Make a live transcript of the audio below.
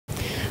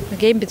The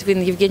game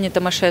between Evgeny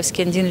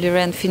Tomashevsky and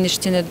Liren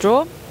finished in a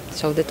draw,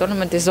 so the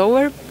tournament is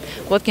over.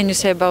 What can you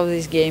say about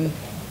this game?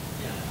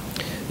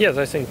 Yes,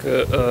 I think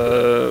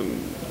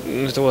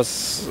it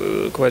was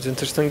quite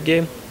interesting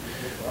game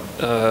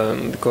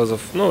because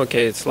of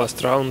it's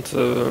last round.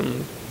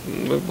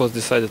 It was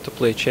decided to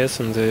play chess,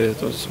 and it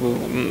was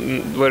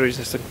very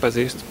interesting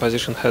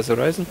position has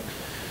arisen,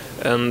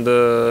 and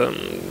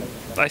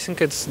I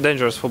think it's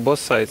dangerous for both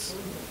sides.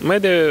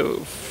 Maybe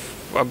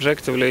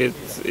objectively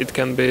it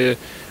can be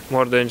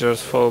more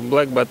dangerous for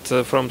black, but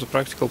from the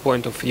practical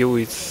point of view,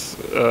 it's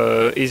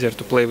easier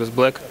to play with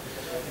black,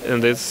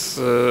 and it's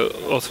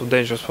also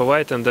dangerous for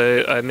white. And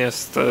I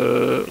missed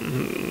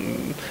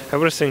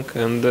everything,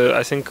 and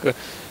I think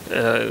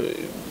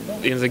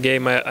in the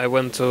game I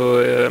went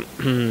to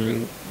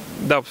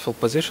doubtful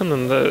position,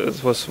 and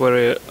it was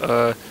very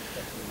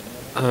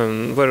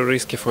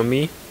risky for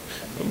me.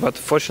 But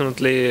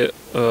fortunately,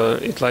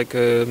 it's like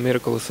a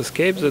miraculous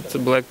escape that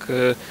black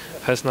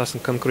has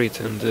nothing concrete,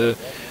 and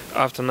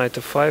after knight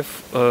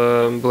f5,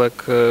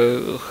 black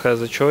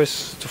has a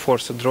choice to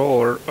force a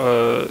draw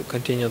or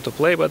continue to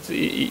play. But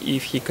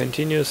if he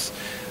continues,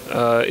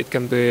 it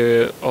can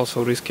be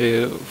also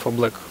risky for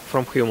black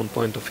from human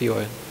point of view.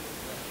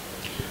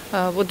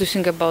 What do you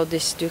think about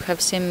this? Do you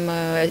have some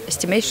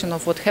estimation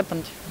of what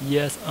happened?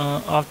 Yes,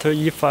 after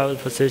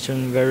e5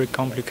 position very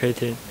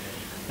complicated,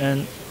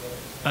 and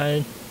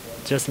I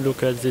just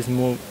look at this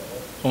move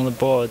on the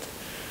board.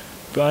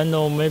 But I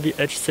know maybe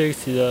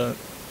h6 is a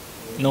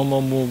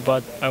normal move,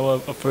 but I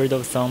was afraid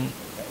of some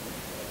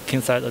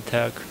kingside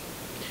attack.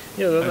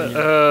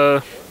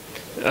 Yeah,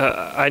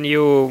 I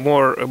knew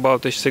more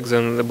about h6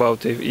 than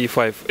about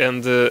e5,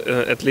 and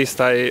at least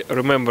I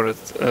remember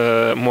it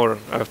more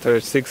after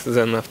h6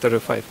 than after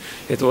e5.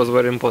 It was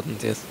very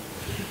important, yes.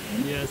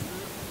 Yes,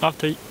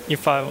 after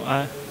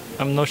e5,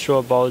 I'm not sure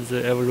about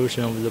the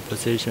evolution of the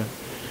position,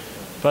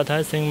 but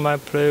I think my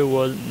play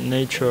was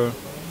nature,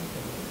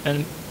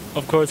 and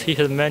of course he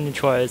had many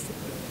choices.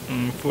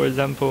 For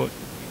example,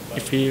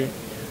 if he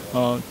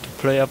to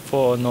play f4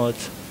 or not,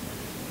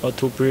 or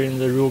to bring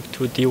the rook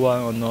to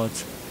d1 or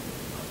not.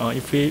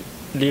 If we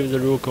leave the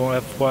rook on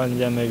f1,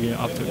 then maybe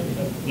after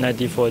knight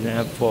d4,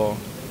 then f4,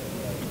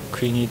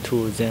 queen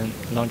e2, then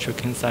launch a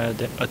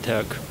kingside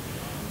attack.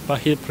 But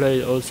he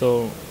played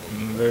also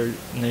very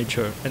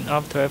nature. And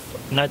after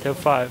knight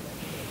f5,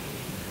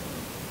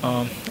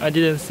 I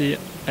didn't see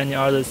any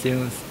other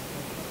things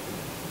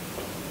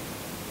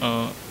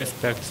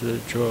expect the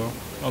draw.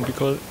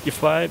 Because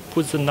if I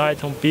put the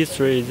knight on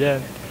b3,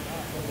 then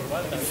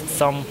it's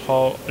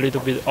somehow a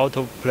little bit out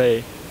of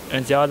play,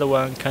 and the other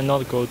one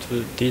cannot go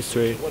to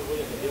d3.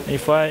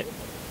 If I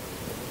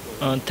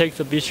take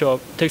the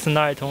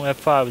knight on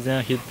f5,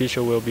 then his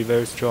bishop will be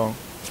very strong.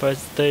 So I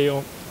stay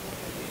on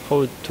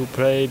hold to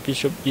play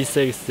bishop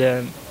e6,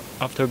 then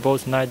after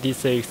both knight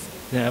d6,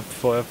 then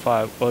f4,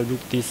 f5, or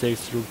rook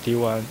d6, rook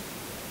d1.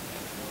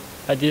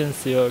 I didn't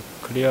see a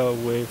clear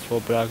way for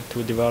black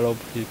to develop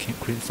his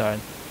queenside.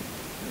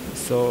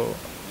 So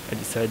I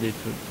decided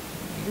to.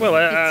 Well,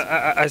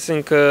 I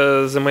think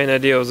the main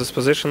idea of this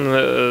position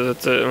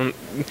that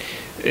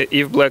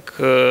if black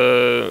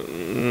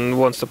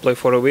wants to play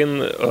for a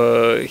win,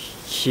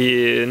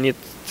 he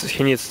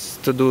needs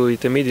to do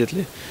it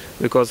immediately,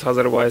 because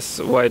otherwise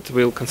white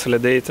will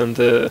consolidate and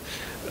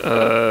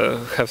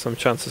have some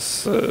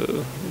chances.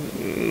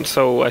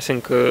 So I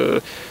think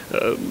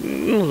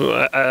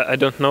I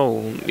don't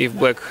know if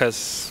black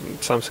has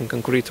something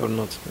concrete or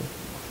not.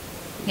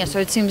 Yeah, so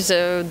it seems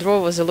draw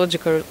was a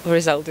logical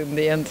result in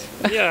the end.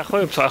 Yeah, I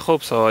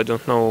hope so. I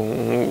don't know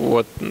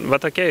what,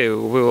 but okay,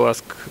 we will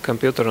ask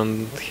computer,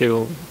 and he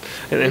will,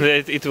 and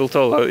it will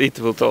tell. It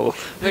will tell.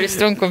 Very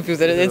strong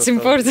computer. That's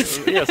important.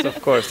 Yes, of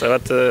course.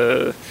 But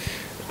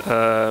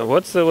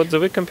what the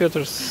weak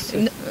computers?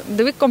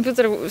 The weak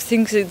computer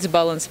thinks it's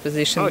balanced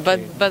position,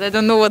 okay. but I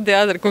don't know what the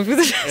other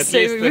computers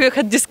say. We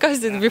had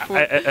discussed it before.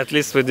 At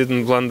least we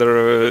didn't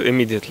blunder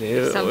immediately.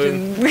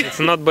 It's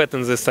not bad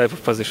in this type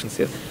of positions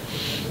yet.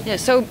 Yeah,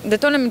 so the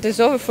tournament is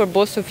over for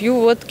both of you.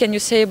 What can you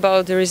say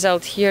about the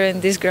result here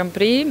in this Grand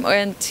Prix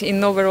and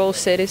in overall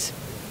series?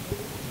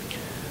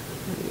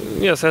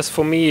 Yes, as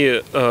for me,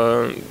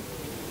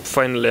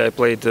 finally I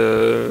played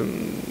a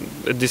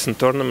decent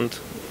tournament.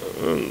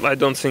 I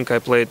don't think I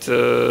played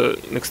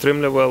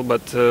extremely well,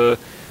 but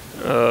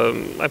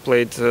I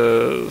played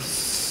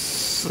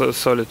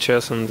solid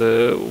chess and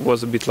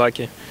was a bit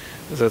lucky.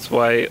 That's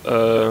why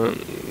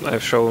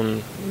I've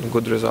shown a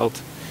good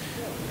result.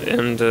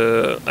 And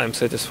I'm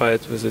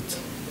satisfied with it.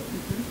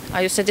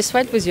 Are you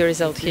satisfied with your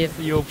result here?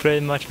 You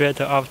played much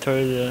better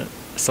after the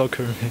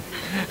soccer.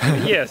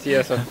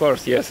 Yes, of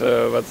course, yes.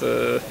 But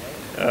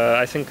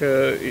I think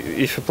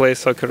if you play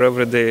soccer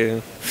every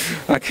day,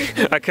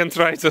 I can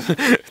try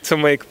to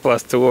make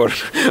 +2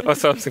 or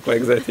something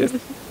like that. Yes.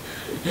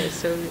 Yeah,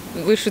 so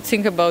we should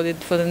think about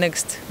it for the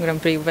next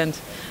Grand Prix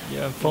event.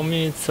 Yeah, for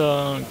me it's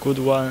a good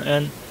one,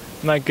 and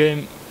my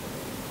game.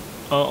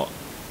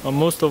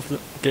 Most of the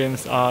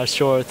games are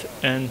short,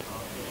 and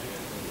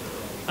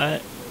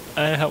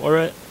I have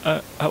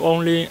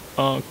only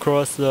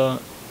crossed to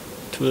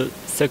the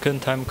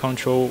second time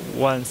control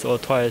once or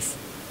twice,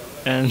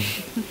 and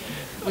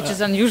Which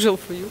is unusual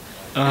for you.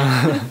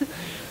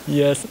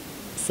 yes,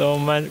 so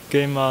my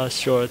game are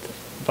short,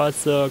 but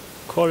the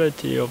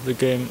quality of the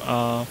game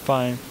are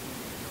fine.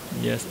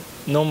 Yes,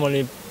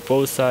 normally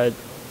both sides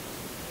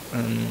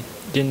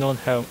did not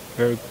have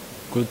very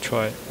good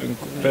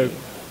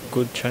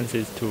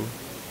chances to.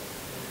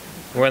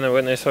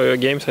 When I saw your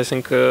games, I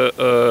think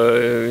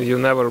you've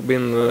never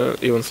been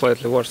even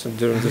slightly worse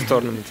during this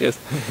tournament. Yes.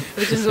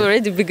 Which is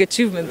already a big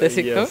achievement, I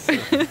think. Yes.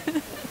 No?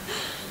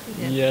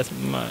 Yes,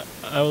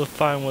 I was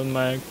fine with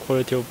my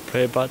quality of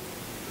play, but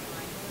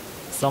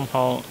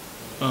somehow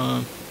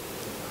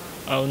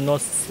I was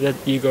not that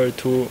eager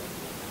to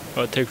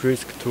take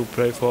risk to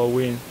play for a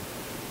win.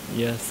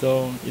 Yeah,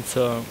 so it's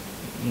a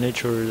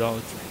natural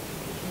result.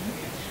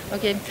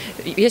 Okay.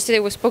 Yesterday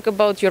we spoke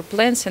about your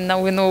plans, and now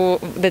we know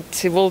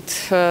that World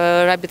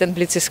Rapid and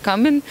Blitz is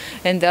coming,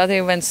 and the other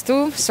events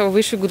too. So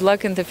wish you good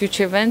luck in the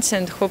future events,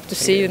 and hope to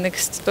see you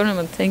next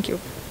tournament. Thank you.